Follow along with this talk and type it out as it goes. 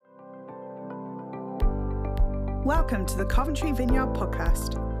Welcome to the Coventry Vineyard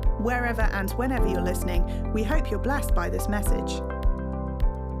Podcast. Wherever and whenever you're listening, we hope you're blessed by this message.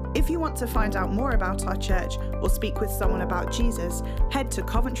 If you want to find out more about our church or speak with someone about Jesus, head to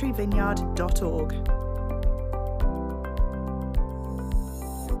coventryvineyard.org.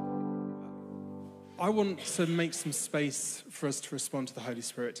 I want to make some space for us to respond to the Holy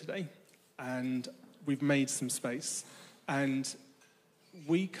Spirit today. And we've made some space. And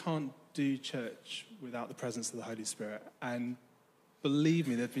we can't do church without the presence of the Holy Spirit. And believe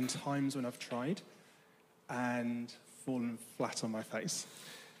me, there have been times when I've tried and fallen flat on my face.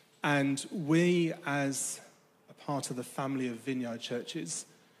 And we, as a part of the family of Vineyard churches,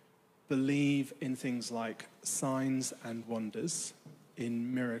 believe in things like signs and wonders,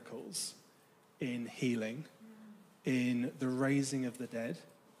 in miracles, in healing, in the raising of the dead.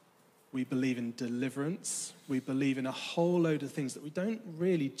 We believe in deliverance. We believe in a whole load of things that we don't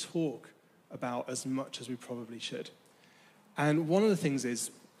really talk about as much as we probably should. And one of the things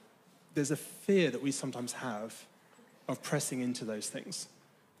is there's a fear that we sometimes have of pressing into those things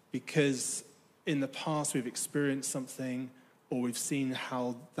because in the past we've experienced something or we've seen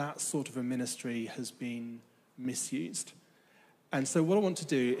how that sort of a ministry has been misused. And so what I want to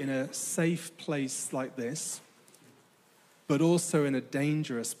do in a safe place like this, but also in a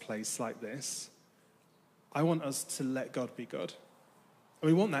dangerous place like this, I want us to let God be God. And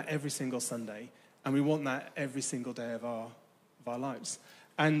we want that every single Sunday, and we want that every single day of our lives.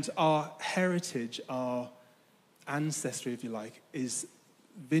 And our heritage, our ancestry, if you like, is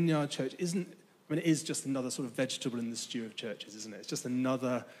Vineyard Church it is just another sort of vegetable in the stew of churches, isn't it? It's just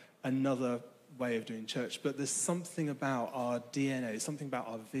another way of doing church. But there's something about our DNA, something about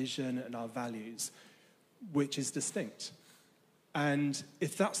our vision and our values, which is distinct. And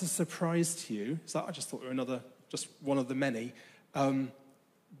if that's a surprise to you, it's like I just thought we were just one of the many,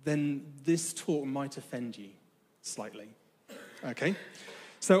 then this talk might offend you slightly. Okay?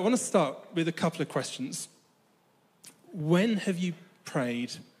 So I want to start with a couple of questions. When have you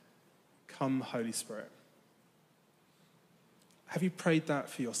prayed, "Come, Holy Spirit"? Have you prayed that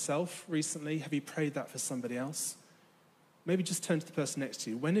for yourself recently? Have you prayed that for somebody else? Maybe just turn to the person next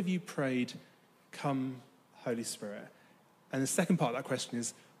to you. When have you prayed, "Come, Holy Spirit"? And the second part of that question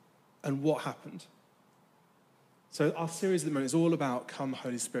is, and what happened? So our series at the moment is all about "Come,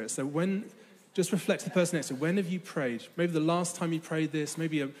 Holy Spirit." So just reflect to the person next to you. When have you prayed? Maybe the last time you prayed this,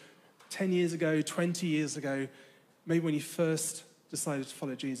 maybe 10 years ago, 20 years ago, maybe when you first decided to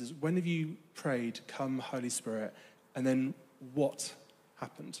follow Jesus. When have you prayed, "Come, Holy Spirit"? And then what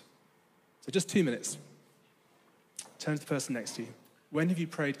happened? So just 2 minutes. Turn to the person next to you. When have you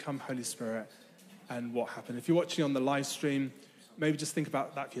prayed, "Come, Holy Spirit"? And what happened? If you're watching on the live stream, maybe just think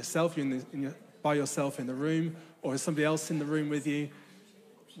about that for yourself. You're by yourself in the room, or is somebody else in the room with you?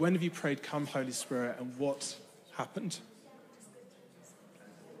 When have you prayed, "Come, Holy Spirit", and what happened?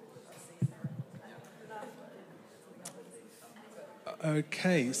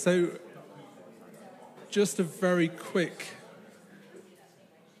 Okay, so just a very quick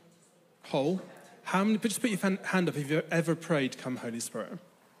poll. Just put your hand up if you've ever prayed, "Come, Holy Spirit".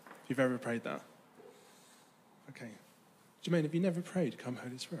 If you've ever prayed that. Okay. Jermaine, have you never prayed, "Come,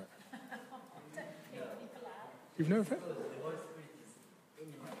 Holy Spirit"? You've never prayed?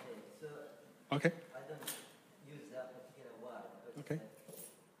 Okay. I don't use that particular word. Okay.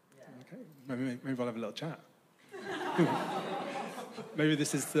 Okay. Maybe I'll have a little chat. Maybe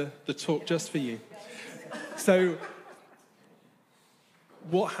this is the talk just for you. So,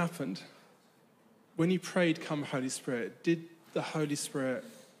 what happened? When you prayed, "Come, Holy Spirit", did the Holy Spirit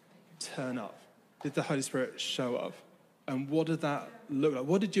turn up? Did the Holy Spirit show up? And what did that look like?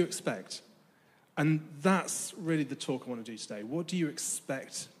 What did you expect? And that's really the talk I want to do today. What do you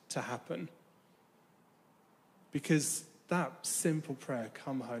expect to happen? Because that simple prayer,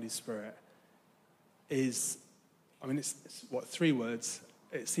 "Come, Holy Spirit", it's 3 words.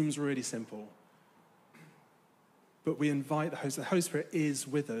 It seems really simple. But we invite the Holy Spirit is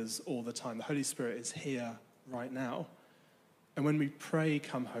with us all the time. The Holy Spirit is here right now. And when we pray,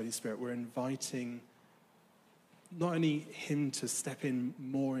 "Come, Holy Spirit", we're inviting not only him to step in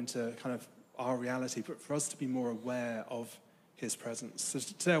more into kind of our reality, but for us to be more aware of his presence. So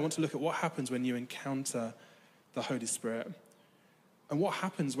today I want to look at what happens when you encounter the Holy Spirit. And what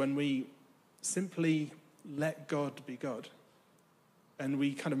happens when we simply let God be God. And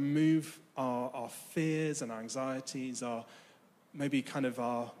we kind of move our fears and our anxieties, what might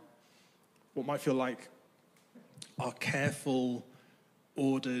feel like our careful,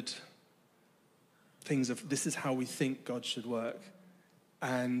 ordered things of this is how we think God should work,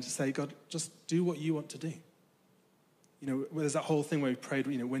 and say, "God, just do what you want to do." There's that whole thing where we prayed,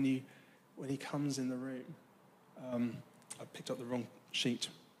 when he comes in the room, I picked up the wrong sheet.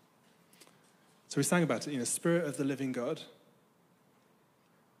 So we sang about it, Spirit of the living God.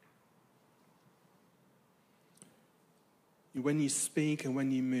 When you speak and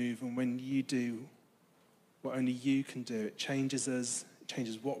when you move and when you do what only you can do, it changes us, it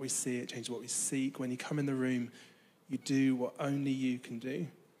changes what we see, it changes what we seek. When you come in the room, you do what only you can do.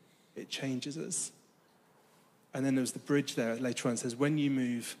 It changes us. And then there's the bridge there later on. It says, when you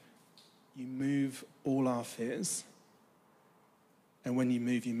move all our fears. And when you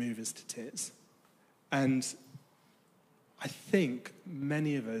move us to tears. And I think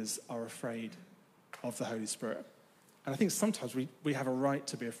many of us are afraid of the Holy Spirit. And I think sometimes we have a right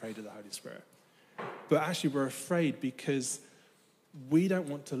to be afraid of the Holy Spirit. But actually we're afraid because we don't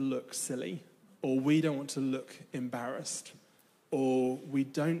want to look silly, or we don't want to look embarrassed, or we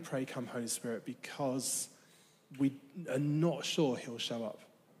don't pray, come Holy Spirit, because we are not sure he'll show up.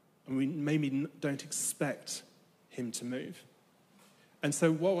 And we maybe don't expect him to move. And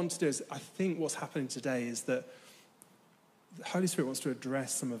so what I want to do is, I think what's happening today is that the Holy Spirit wants to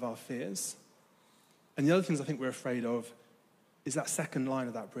address some of our fears. And the other things I think we're afraid of is that second line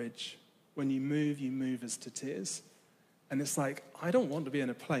of that bridge. When you move us to tears. And it's like, I don't want to be in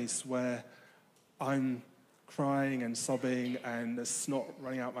a place where I'm crying and sobbing and there's snot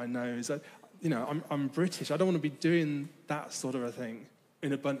running out my nose. I'm British. I don't want to be doing that sort of a thing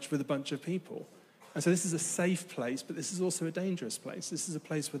with a bunch of people. And so this is a safe place, but this is also a dangerous place. This is a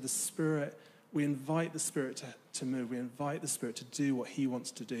place where we invite the Spirit to move. We invite the Spirit to do what he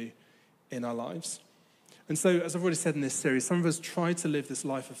wants to do in our lives. And so, as I've already said in this series, some of us try to live this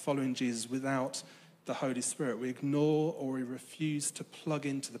life of following Jesus without the Holy Spirit. We ignore or we refuse to plug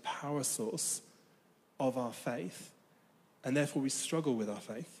into the power source of our faith, and therefore we struggle with our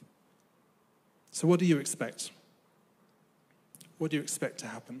faith. So what do you expect? What do you expect to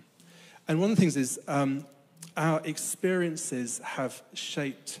happen? And one of the things is our experiences have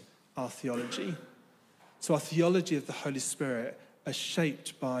shaped our theology. So our theology of the Holy Spirit are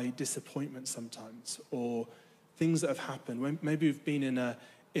shaped by disappointment sometimes, or things that have happened. When maybe we've been in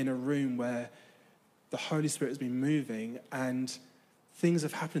a room where the Holy Spirit has been moving and things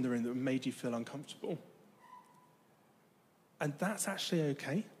have happened in the room that have made you feel uncomfortable. And that's actually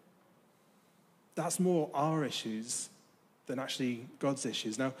okay. That's more our issues than actually God's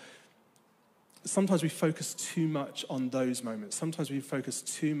issues. Now, sometimes we focus too much on those moments. Sometimes we focus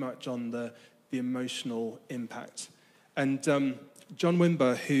too much on the emotional impact. And John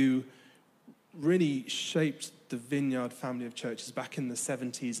Wimber, who really shaped the Vineyard family of churches back in the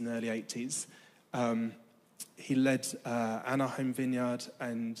 70s and early 80s, he led Anaheim Vineyard,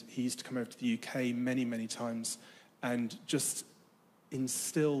 and he used to come over to the UK many, many times and just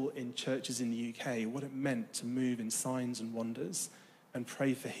instill in churches in the UK what it meant to move in signs and wonders and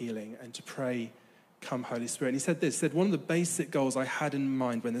pray for healing and to pray, come Holy Spirit. And he said this, one of the basic goals I had in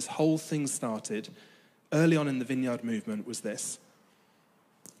mind when this whole thing started early on in the Vineyard movement was this: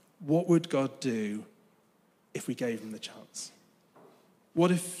 what would God do if we gave him the chance?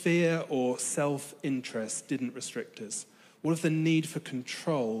 What if fear or self-interest didn't restrict us? What if the need for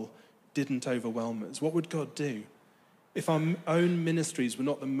control didn't overwhelm us? What would God do? If our own ministries were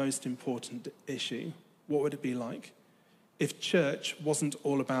not the most important issue, what would it be like? If church wasn't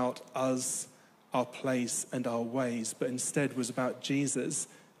all about us, our place, and our ways, but instead was about Jesus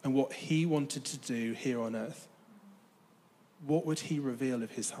and what he wanted to do here on earth, what would he reveal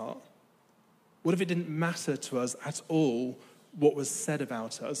of his heart? What if it didn't matter to us at all what was said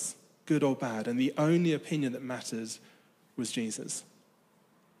about us, good or bad, and the only opinion that mattered was Jesus?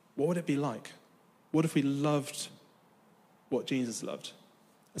 What would it be like? What if we loved what Jesus loved?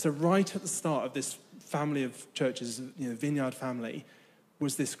 And so right at the start of this family of churches, Vineyard family,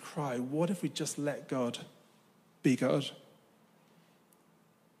 was this cry: what if we just let God be God?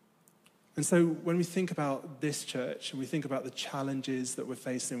 And so when we think about this church and we think about the challenges that we're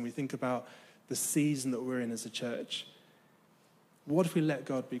facing, we think about the season that we're in as a church, what if we let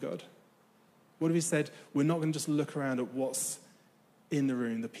God be God? What if we said, we're not going to just look around at what's in the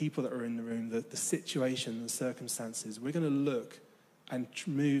room, the people that are in the room, the situation, the circumstances. We're going to look and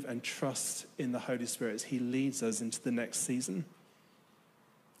move and trust in the Holy Spirit as he leads us into the next season.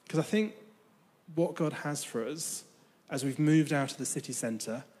 Because I think what God has for us, as we've moved out of the city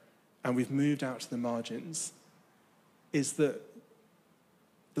centre and we've moved out to the margins, is that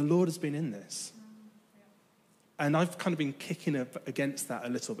the Lord has been in this. And I've kind of been kicking up against that a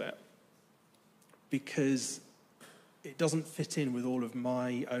little bit because it doesn't fit in with all of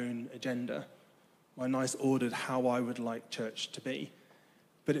my own agenda, my nice ordered how I would like church to be.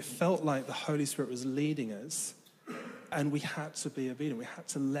 But it felt like the Holy Spirit was leading us And we had to be obedient. We had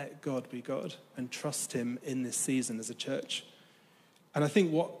to let God be God and trust him in this season as a church. And I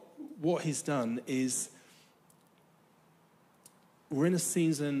think what he's done is we're in a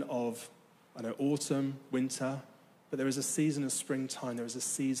season of, autumn, winter, but there is a season of springtime. There is a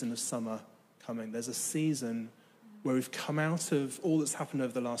season of summer coming. There's a season where we've come out of all that's happened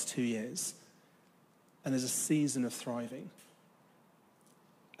over the last 2 years, and there's a season of thriving.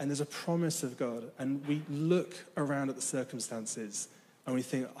 And there's a promise of God, and we look around at the circumstances and we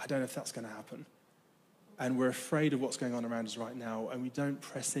think, I don't know if that's going to happen. And we're afraid of what's going on around us right now, and we don't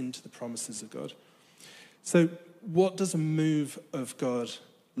press into the promises of God. So what does a move of God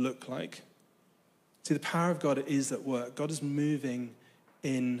look like? See, the power of God is at work. God is moving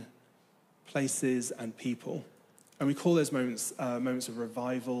in places and people. And we call those moments moments of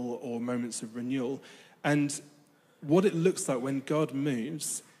revival or moments of renewal. And what it looks like when God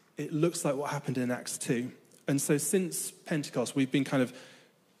moves, it looks like what happened in Acts 2. And so since Pentecost, we've been kind of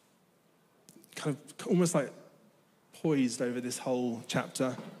almost like poised over this whole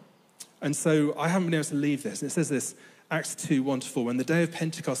chapter. And so I haven't been able to leave this. And it says this, Acts 2, 1-4, when the day of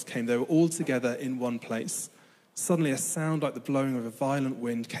Pentecost came, they were all together in one place. Suddenly a sound like the blowing of a violent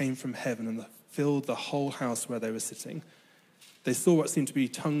wind came from heaven and filled the whole house where they were sitting. They saw what seemed to be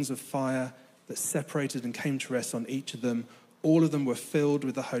tongues of fire that separated and came to rest on each of them. All of them were filled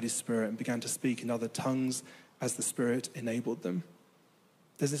with the Holy Spirit and began to speak in other tongues as the Spirit enabled them.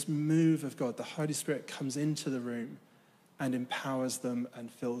 There's this move of God. The Holy Spirit comes into the room and empowers them and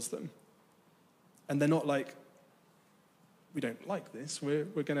fills them. And they're not like, we don't like this. We're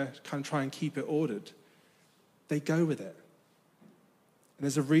going to kind of try and keep it ordered. They go with it. And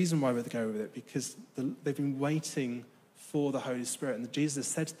there's a reason why they go with it, because they've been waiting for the Holy Spirit. And Jesus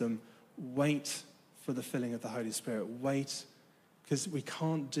said to them, wait for the filling of the Holy Spirit. Wait, because we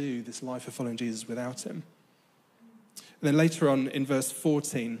can't do this life of following Jesus without him. And then later on in verse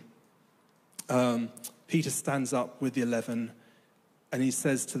 14, Peter stands up with the 11 and he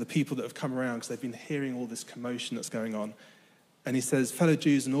says to the people that have come around, because they've been hearing all this commotion that's going on, and he says, fellow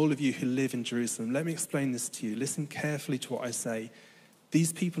Jews and all of you who live in Jerusalem, let me explain this to you. Listen carefully to what I say.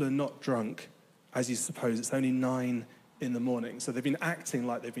 These people are not drunk, as you suppose. It's only 9 in the morning. So they've been acting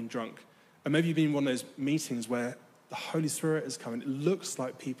like they've been drunk. And maybe you've been in one of those meetings where the Holy Spirit has come and it looks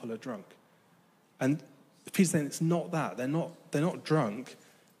like people are drunk. And Peter's saying it's not that. They're not drunk.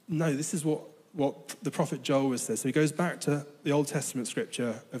 No, this is what the prophet Joel says. So he goes back to the Old Testament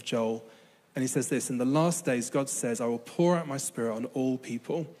scripture of Joel, and he says this, in the last days, God says, I will pour out my spirit on all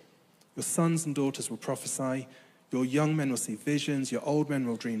people. Your sons and daughters will prophesy. Your young men will see visions. Your old men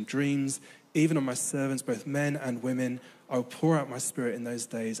will dream dreams. Even on my servants, both men and women, I will pour out my spirit in those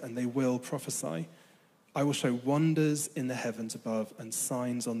days, and they will prophesy. I will show wonders in the heavens above and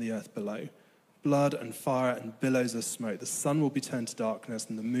signs on the earth below. Blood and fire and billows of smoke. The sun will be turned to darkness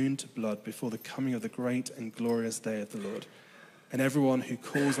and the moon to blood before the coming of the great and glorious day of the Lord. And everyone who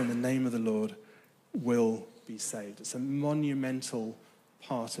calls on the name of the Lord will be saved. It's a monumental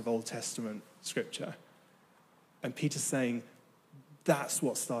part of Old Testament scripture. And Peter's saying that's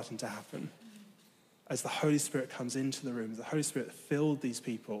what's starting to happen. As the Holy Spirit comes into the room, the Holy Spirit filled these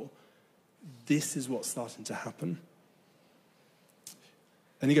people, this is what's starting to happen.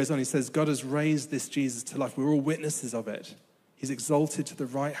 And he goes on, he says, God has raised this Jesus to life. We're all witnesses of it. He's exalted to the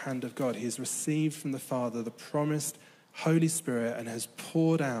right hand of God. He has received from the Father the promised Holy Spirit and has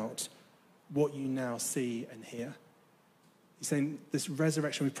poured out what you now see and hear. He's saying this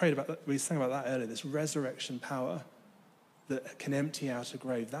resurrection, we sang about that earlier, this resurrection power that can empty out a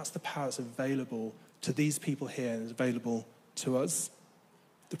grave. That's the power that's available to these people here and is available to us.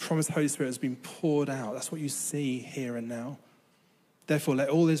 The promised Holy Spirit has been poured out. That's what you see here and now. Therefore, let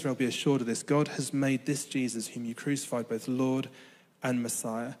all Israel be assured of this. God has made this Jesus, whom you crucified, both Lord and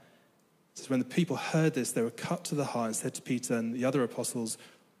Messiah. So when the people heard this, they were cut to the heart and said to Peter and the other apostles,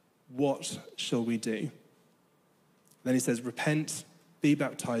 what shall we do? Then he says, repent, be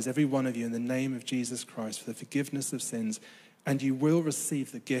baptized, every one of you, in the name of Jesus Christ for the forgiveness of sins, and you will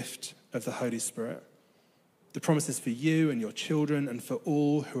receive the gift of the Holy Spirit. The promise is for you and your children and for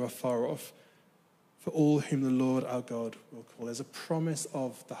all who are far off, for all whom the Lord our God will call. There's a promise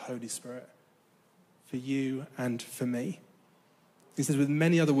of the Holy Spirit for you and for me. He says, with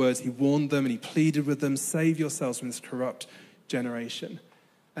many other words, he warned them and he pleaded with them, save yourselves from this corrupt generation.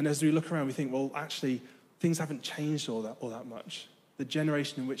 And as we look around, we think, well, actually, things haven't changed all that much. The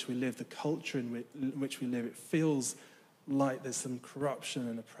generation in which we live, the culture in which we live, it feels like there's some corruption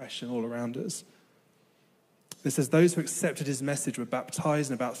and oppression all around us. It says, those who accepted his message were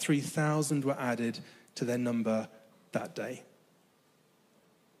baptized, and about 3,000 were added to their number that day.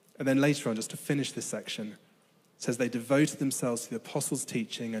 And then later on, just to finish this section, it says they devoted themselves to the apostles'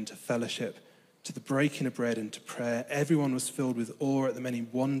 teaching and to fellowship, to the breaking of bread and to prayer. Everyone was filled with awe at the many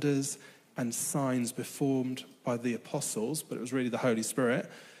wonders and signs performed by the apostles, but it was really the Holy Spirit.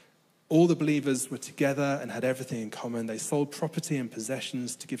 All the believers were together and had everything in common. They sold property and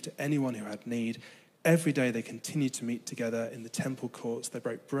possessions to give to anyone who had need. Every day they continued to meet together in the temple courts. They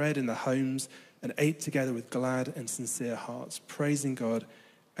broke bread in their homes and ate together with glad and sincere hearts, praising God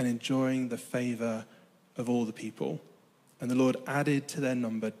and enjoying the favor of all the people. And the Lord added to their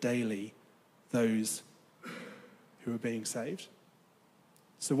number daily those who were being saved.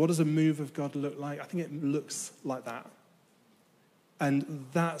 So what does a move of God look like? I think it looks like that. And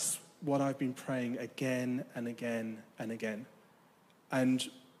that's what I've been praying again and again and again. And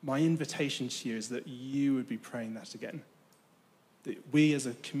my invitation to you is that you would be praying that again. That we as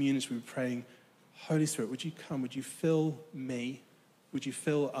a community would be praying, Holy Spirit, would you come? Would you fill me? Would you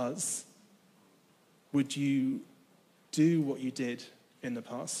fill us? Would you do what you did in the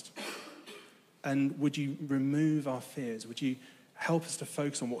past? And would you remove our fears? Would you help us to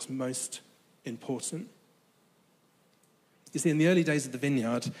focus on what's most important? You see, in the early days of the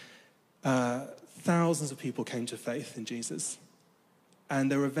Vineyard, thousands of people came to faith in Jesus.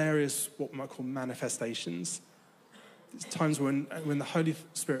 And there were various, what we might call manifestations. There's times when the Holy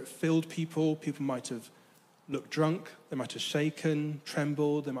Spirit filled people, people might have looked drunk, they might have shaken,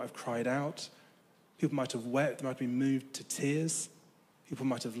 trembled, they might have cried out. People might have wept, they might have been moved to tears. People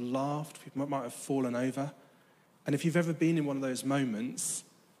might have laughed, people might have fallen over. And if you've ever been in one of those moments,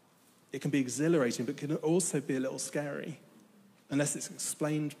 it can be exhilarating, but can also be a little scary, unless it's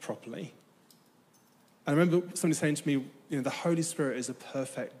explained properly. I remember somebody saying to me, the Holy Spirit is a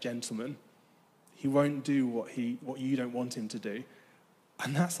perfect gentleman. He won't do what you don't want him to do.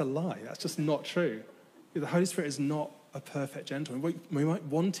 And that's a lie. That's just not true. The Holy Spirit is not a perfect gentleman. We might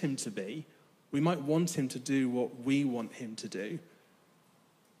want him to be. We might want him to do what we want him to do.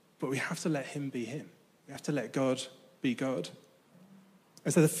 But we have to let him be him. We have to let God be God.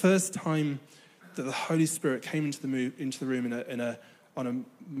 And so the first time that the Holy Spirit came into the room on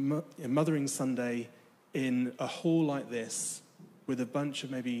a Mothering Sunday in a hall like this with a bunch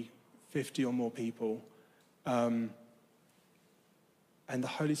of maybe 50 or more people, and the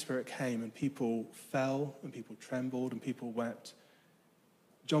Holy Spirit came and people fell and people trembled and people wept.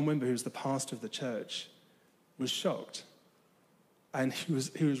 John Wimber, who was the pastor of the church, was shocked. And he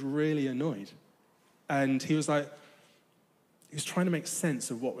was really annoyed. And he was trying to make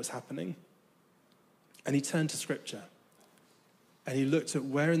sense of what was happening. And he turned to Scripture. And he looked at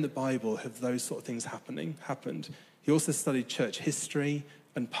where in the Bible have those sort of things happened. He also studied church history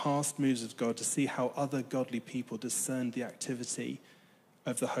and past moves of God to see how other godly people discerned the activity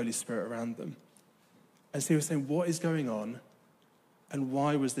of the Holy Spirit around them. And so he was saying, what is going on? And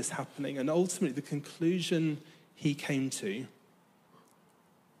why was this happening? And ultimately, the conclusion he came to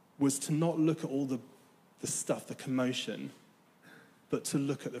was to not look at all the stuff, the commotion, but to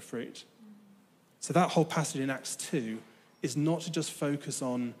look at the fruit. So that whole passage in Acts 2 is not to just focus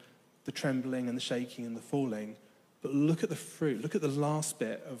on the trembling and the shaking and the falling, but look at the fruit. Look at the last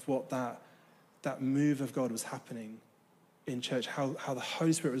bit of what that move of God was happening in church, how the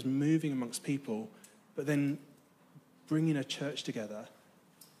Holy Spirit was moving amongst people, but then bringing a church together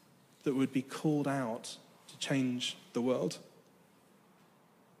that would be called out to change the world.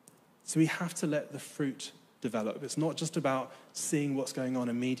 So we have to let the fruit develop. It's not just about seeing what's going on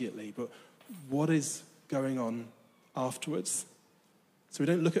immediately, but what is going on afterwards. So we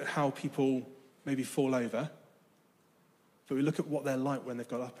don't look at how people maybe fall over, but we look at what they're like when they've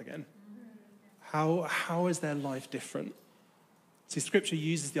got up again. How is their life different? See, Scripture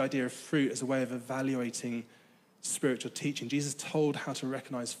uses the idea of fruit as a way of evaluating spiritual teaching. Jesus told how to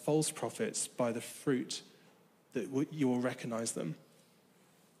recognize false prophets by the fruit that you will recognize them.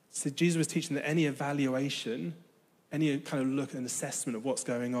 So Jesus was teaching that any evaluation, any kind of look and assessment of what's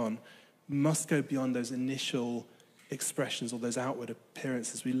going on must go beyond those initial expressions or those outward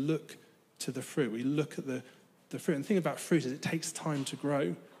appearances. We look to the fruit. We look at the fruit. And the thing about fruit is it takes time to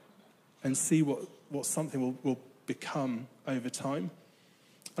grow and see what something will become over time.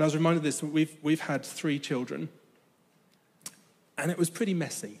 And I was reminded of this. We've had 3 children, and it was pretty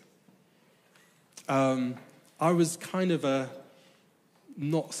messy. I was kind of a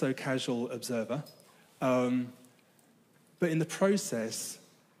not so casual observer. But in the process,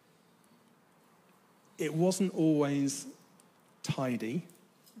 it wasn't always tidy.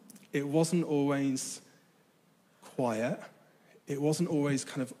 It wasn't always quiet. It wasn't always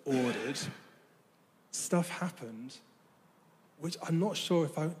kind of ordered. Stuff happened, which I'm not sure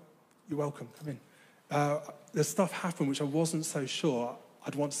if you're welcome, come in. There's stuff happened which I wasn't so sure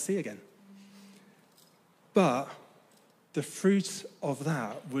I'd want to see again. But the fruit of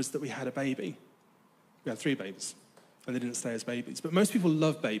that was that we had a baby. We had 3 babies, and they didn't stay as babies. But most people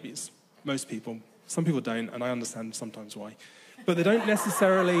love babies. Most people. Some people don't, and I understand sometimes why. But they don't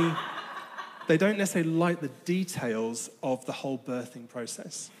necessarily like the details of the whole birthing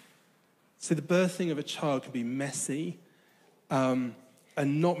process. So the birthing of a child can be messy, and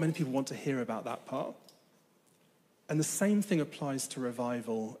not many people want to hear about that part. And the same thing applies to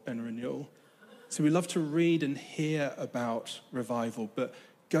revival and renewal. So we love to read and hear about revival, but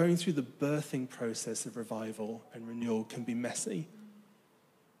going through the birthing process of revival and renewal can be messy.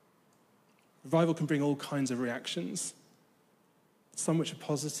 Revival can bring all kinds of reactions, some which are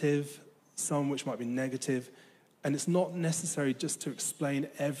positive, some which might be negative, and it's not necessary just to explain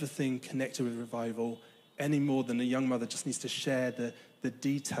everything connected with revival any more than a young mother just needs to share the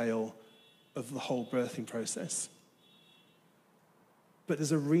detail of the whole birthing process. But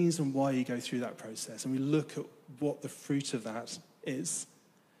there's a reason why you go through that process, and we look at what the fruit of that is.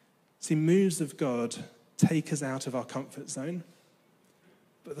 See, moves of God take us out of our comfort zone.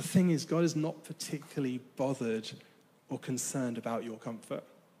 But the thing is, God is not particularly bothered or concerned about your comfort.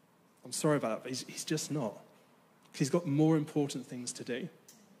 I'm sorry about that, but he's just not. He's got more important things to do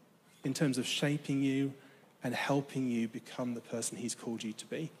in terms of shaping you and helping you become the person he's called you to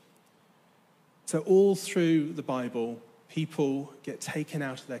be. So all through the Bible, people get taken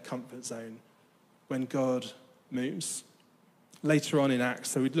out of their comfort zone when God moves. Later on in Acts,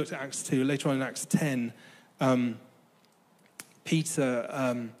 so we looked at Acts 2, later on in Acts 10,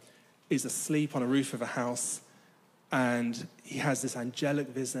 Peter is asleep on a roof of a house, and he has this angelic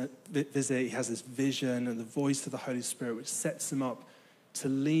visit, he has this vision and the voice of the Holy Spirit, which sets him up to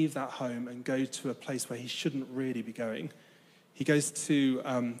leave that home and go to a place where he shouldn't really be going. He goes to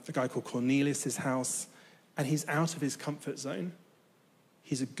a guy called Cornelius' house, and he's out of his comfort zone.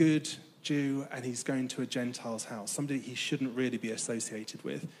 He's a good Jew, and he's going to a Gentile's house, somebody he shouldn't really be associated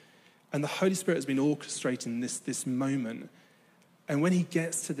with. And the Holy Spirit has been orchestrating this moment. And when he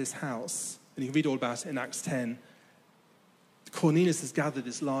gets to this house, and you can read all about it in Acts 10, Cornelius has gathered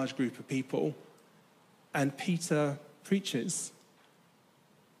this large group of people, and Peter preaches.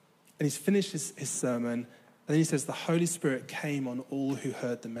 And he's finished his sermon, and then he says, the Holy Spirit came on all who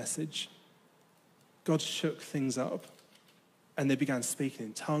heard the message. God shook things up, and they began speaking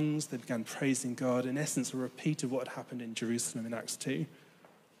in tongues, they began praising God, in essence, a repeat of what had happened in Jerusalem in Acts 2.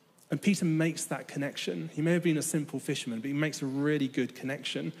 And Peter makes that connection. He may have been a simple fisherman, but he makes a really good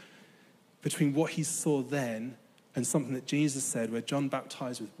connection between what he saw then and something that Jesus said, where John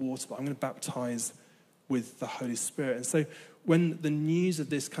baptized with water, but I'm going to baptize with the Holy Spirit. And so when the news of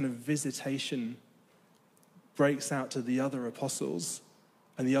this kind of visitation breaks out to the other apostles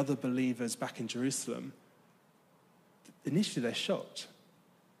and the other believers back in Jerusalem, initially they're shocked.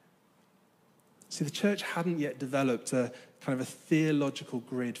 See, the church hadn't yet developed a kind of a theological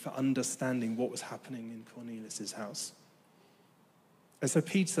grid for understanding what was happening in Cornelius' house. And so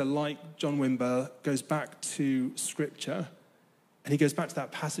Peter, like John Wimber, goes back to Scripture, and he goes back to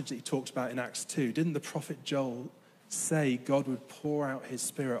that passage that he talked about in Acts 2. Didn't the prophet Joel say God would pour out his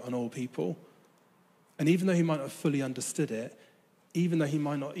Spirit on all people? And even though he might not have fully understood it, even though he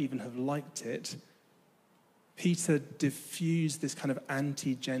might not even have liked it, Peter diffused this kind of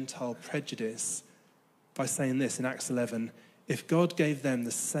anti-Gentile prejudice by saying this in Acts 11, if God gave them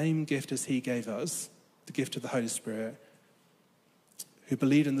the same gift as he gave us, the gift of the Holy Spirit, who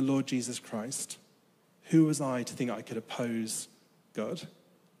believed in the Lord Jesus Christ, who was I to think I could oppose God?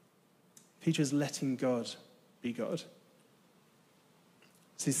 Peter is letting God be God.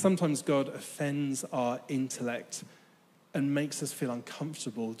 See, sometimes God offends our intellect and makes us feel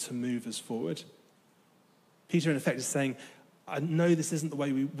uncomfortable to move us forward. Peter, in effect, is saying, I know this isn't the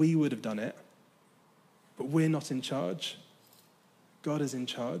way we would have done it, but we're not in charge. God is in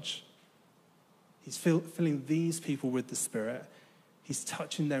charge. He's filling these people with the Spirit. He's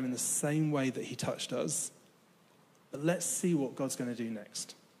touching them in the same way that he touched us. But let's see what God's going to do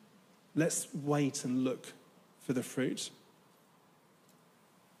next. Let's wait and look for the fruit.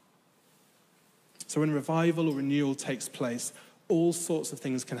 So when revival or renewal takes place, all sorts of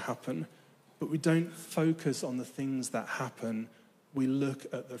things can happen, but we don't focus on the things that happen. We look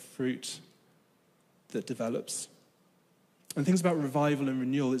at the fruit that develops. And things about revival and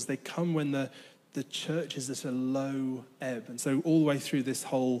renewal is they come when the church is at a low ebb. And so all the way through this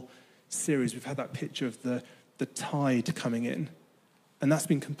whole series, we've had that picture of the tide coming in. And that's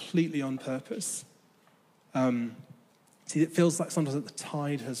been completely on purpose. See, it feels like sometimes that the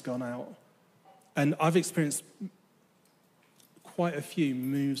tide has gone out. And I've experienced quite a few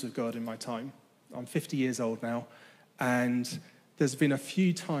moves of God in my time. I'm 50 years old now, and there's been a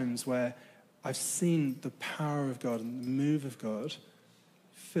few times where I've seen the power of God and the move of God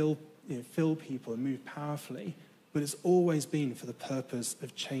fill people and move powerfully, but it's always been for the purpose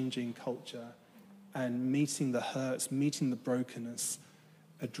of changing culture and meeting the hurts, meeting the brokenness,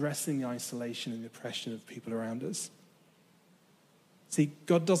 addressing the isolation and the oppression of people around us. See,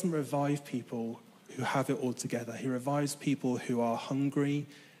 God doesn't revive people who have it all together. He revives people who are hungry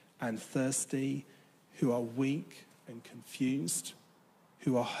and thirsty, who are weak and confused,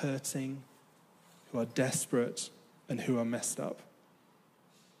 who are hurting, who are desperate, and who are messed up.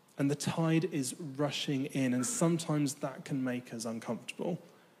 And the tide is rushing in, and sometimes that can make us uncomfortable.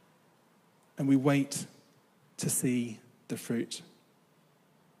 And we wait to see the fruit.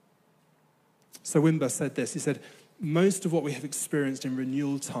 So Wimber said this. He said, most of what we have experienced in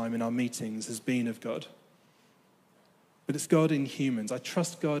renewal time in our meetings has been of God. But it's God in humans. I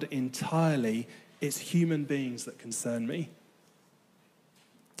trust God entirely. It's human beings that concern me.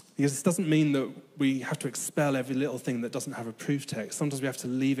 Because this doesn't mean that we have to expel every little thing that doesn't have a proof text. Sometimes we have to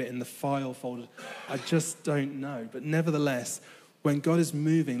leave it in the file folder. I just don't know. But nevertheless, when God is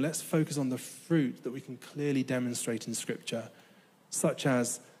moving, let's focus on the fruit that we can clearly demonstrate in Scripture, such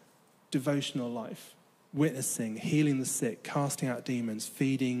as devotional life, witnessing, healing the sick, casting out demons,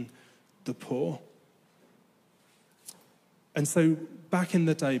 feeding the poor. And so back in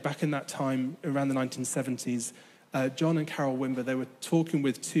the day, back in that time, around the 1970s, John and Carol Wimber, they were talking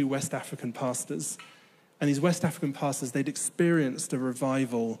with two West African pastors. And these West African pastors, they'd experienced a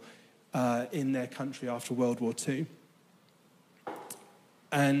revival in their country after World War II.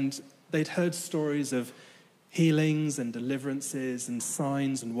 And they'd heard stories of healings and deliverances and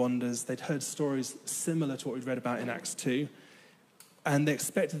signs and wonders. They'd heard stories similar to what we'd read about in Acts 2. And they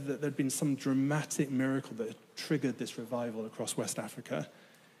expected that there'd been some dramatic miracle that had triggered this revival across West Africa.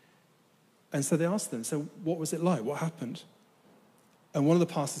 And so they asked them, so what was it like? What happened? And one of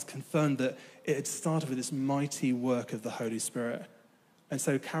the pastors confirmed that it had started with this mighty work of the Holy Spirit. And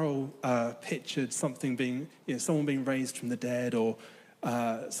so Carol pictured something being, someone being raised from the dead, or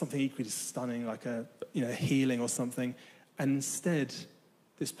something equally stunning, like a healing or something. And instead,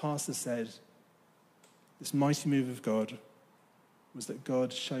 this pastor said, this mighty move of God was that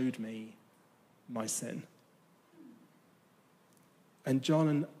God showed me my sin. And John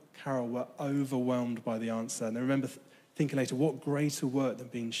and Carol were overwhelmed by the answer. And I remember thinking later, what greater work than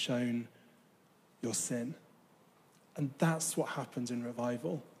being shown your sin? And that's what happens in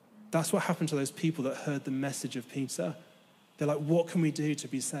revival. That's what happened to those people that heard the message of Peter. They're like, what can we do to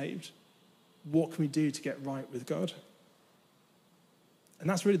be saved? What can we do to get right with God? And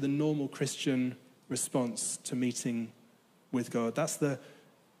that's really the normal Christian response to meeting with God. That's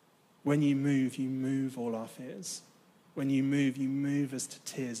when you move all our fears. When you move us to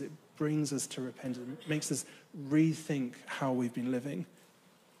tears. It brings us to repentance. It makes us rethink how we've been living.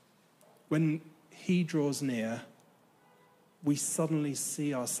 When he draws near, we suddenly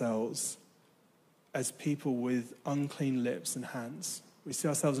see ourselves as people with unclean lips and hands. We see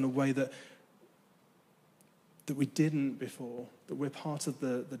ourselves in a way that we didn't before, that we're part of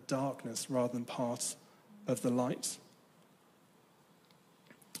the darkness rather than part of the light.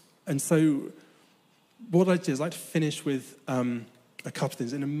 And so what I'd do is I'd like to finish with a couple of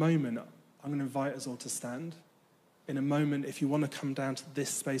things. In a moment, I'm going to invite us all to stand. In a moment, if you want to come down to this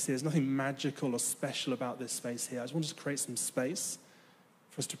space here, there's nothing magical or special about this space here. I just want us to create some space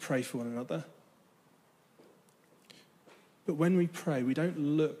for us to pray for one another. But when we pray, we don't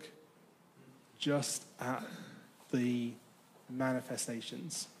look just at the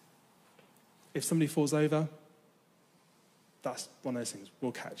manifestations. If somebody falls over, that's one of those things.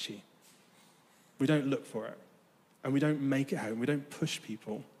 We'll catch you. We don't look for it. And we don't make it happen. We don't push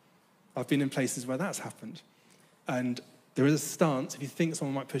people. I've been in places where that's happened. And there is a stance. If you think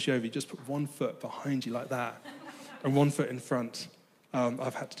someone might push you over, you just put one foot behind you like that and one foot in front.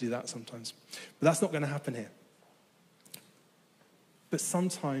 I've had to do that sometimes. But that's not going to happen here. But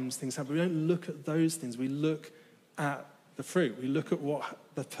sometimes things happen. We don't look at those things. We look at the fruit. We look at what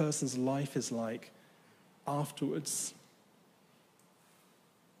the person's life is like afterwards.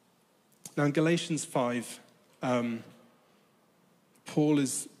 Now, in Galatians 5, Paul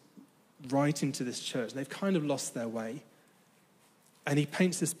is writing to this church. They've kind of lost their way. And he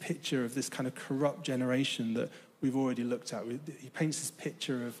paints this picture of this kind of corrupt generation that we've already looked at. He paints this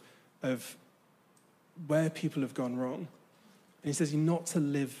picture of where people have gone wrong. And he says, you're not to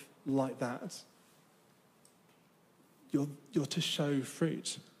live like that. You're to show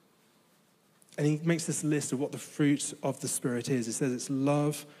fruit. And he makes this list of what the fruit of the Spirit is. He says it's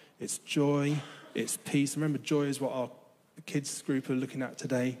love, it's joy, it's peace. Remember, joy is what our kids group are looking at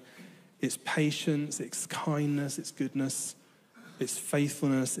today. It's patience, it's kindness, it's goodness, It's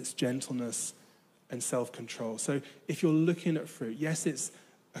faithfulness, it's gentleness, and self-control. So if you're looking at fruit, yes, it's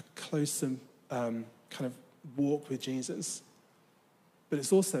a closer kind of walk with Jesus, but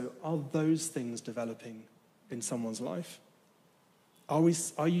it's also, are those things developing in someone's life?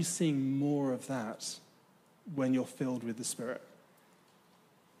 Are you seeing more of that when you're filled with the Spirit?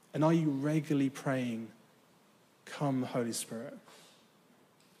 And are you regularly praying, come, Holy Spirit,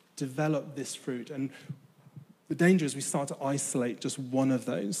 develop this fruit? And the danger is we start to isolate just one of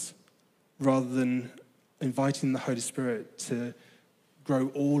those rather than inviting the Holy Spirit to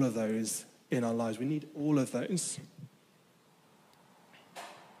grow all of those in our lives. We need all of those.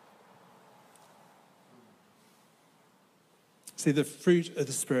 See, the fruit of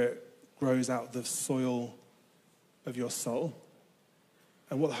the Spirit grows out of the soil of your soul.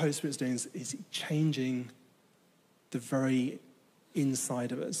 And what the Holy Spirit is doing is changing the very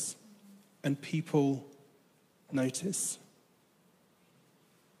inside of us. And people notice.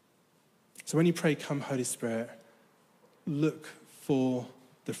 So when you pray, come Holy Spirit, look for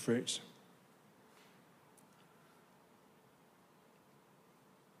the fruit.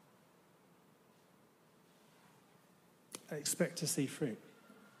 Expect to see fruit.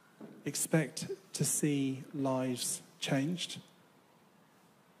 Expect to see lives changed.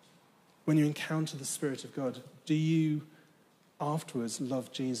 When you encounter the Spirit of God, do you afterwards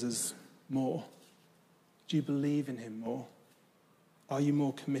love Jesus more? Do you believe in him more? Are you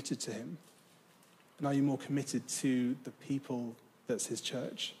more committed to him? And are you more committed to the people that's his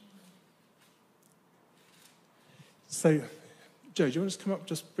church? So, Joe, do you want to just come up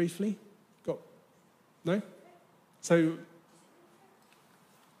just briefly? No? So,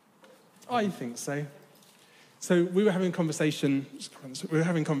 I think so. So we were having a conversation,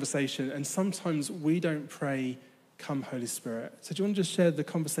 and sometimes we don't pray, come Holy Spirit. So do you want to just share the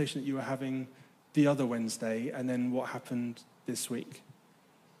conversation that you were having the other Wednesday and then what happened this week?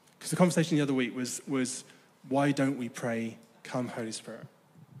 Because the conversation the other week was why don't we pray, come Holy Spirit?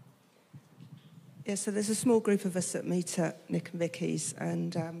 Yeah, so there's a small group of us that meet at Nick and Vicky's,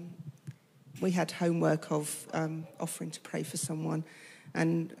 and we had homework of offering to pray for someone,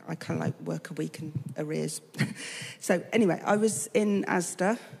 and I kind of like work a week in arrears. So anyway, I was in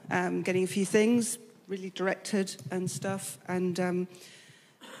Asda getting a few things, really directed and stuff, and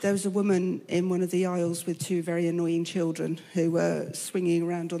there was a woman in one of the aisles with two very annoying children who were swinging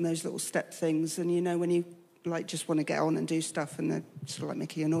around on those little step things, and you know when you like just want to get on and do stuff and they're sort of like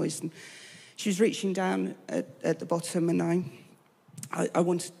making a noise, and she was reaching down at the bottom, and I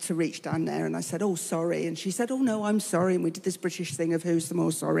wanted to reach down there, and I said, oh, sorry. And she said, oh, no, I'm sorry. And we did this British thing of who's the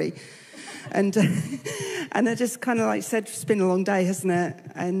more sorry. And and I just kind of like said, it's been a long day, hasn't it?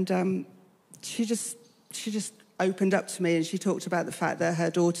 And she just opened up to me, and she talked about the fact that her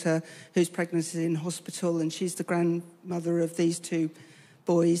daughter, who's pregnant, is in hospital, and she's the grandmother of these two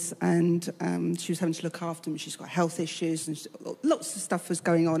boys, and she was having to look after them. She's got health issues, and lots of stuff was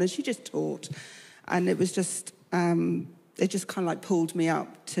going on, and she just talked. And it was just... it just kind of like pulled me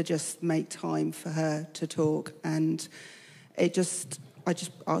up to just make time for her to talk. And I just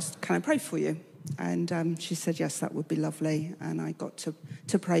asked, can I pray for you? And she said, yes, that would be lovely. And I got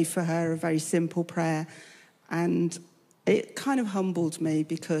to pray for her, a very simple prayer. And it kind of humbled me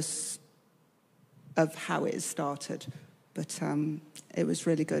because of how it started. But it was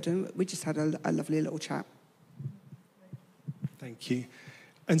really good. And we just had a lovely little chat. Thank you.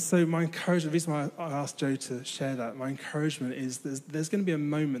 And so my encouragement, the reason why I asked Joe to share that, my encouragement is there's going to be a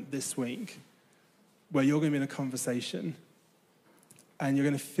moment this week where you're going to be in a conversation and you're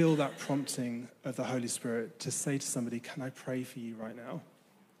going to feel that prompting of the Holy Spirit to say to somebody, can I pray for you right now?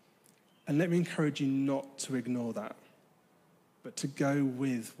 And let me encourage you not to ignore that, but to go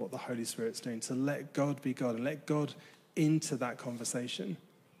with what the Holy Spirit's doing, to let God be God and let God into that conversation.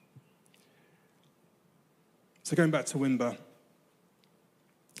 So going back to Wimber,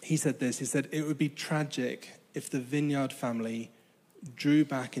 he said this, he said, it would be tragic if the Vineyard family drew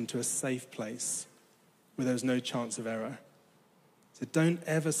back into a safe place where there was no chance of error. So don't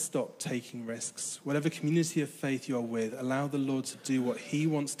ever stop taking risks. Whatever community of faith you are with, allow the Lord to do what he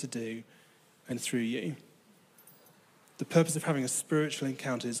wants to do and through you. The purpose of having a spiritual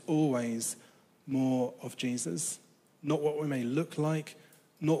encounter is always more of Jesus. Not what we may look like,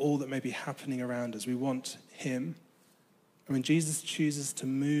 not all that may be happening around us. We want him. And when Jesus chooses to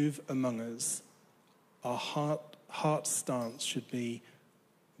move among us, our heart stance should be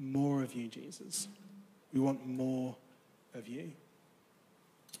more of you, Jesus. We want more of you.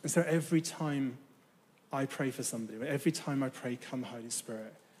 And so every time I pray for somebody, every time I pray, come Holy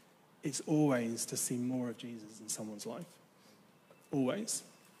Spirit, it's always to see more of Jesus in someone's life. Always.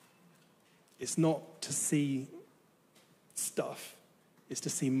 It's not to see stuff is to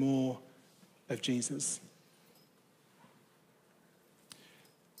see more of Jesus.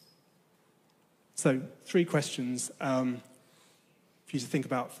 So 3 questions for you to think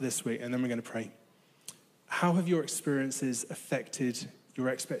about for this week, and then we're going to pray. How have your experiences affected your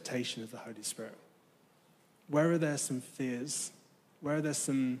expectation of the Holy Spirit? Where are there some fears? Where are there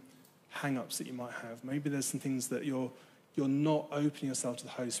some hang-ups that you might have? Maybe there's some things that you're not opening yourself to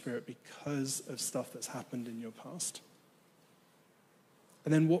the Holy Spirit because of stuff that's happened in your past.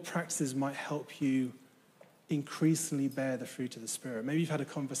 And then what practices might help you increasingly bear the fruit of the Spirit? Maybe you've had a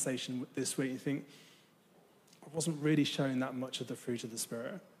conversation this week, you think, I wasn't really showing that much of the fruit of the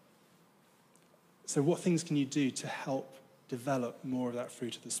Spirit. So what things can you do to help develop more of that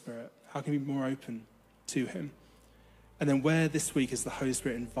fruit of the Spirit? How can you be more open to him? And then where this week is the Holy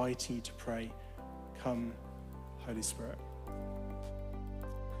Spirit inviting you to pray, come, Holy Spirit.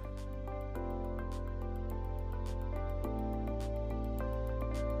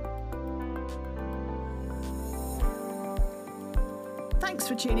 Thanks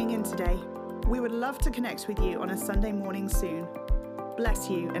for tuning in today. We would love to connect with you on a Sunday morning soon. Bless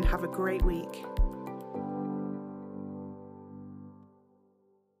you and have a great week.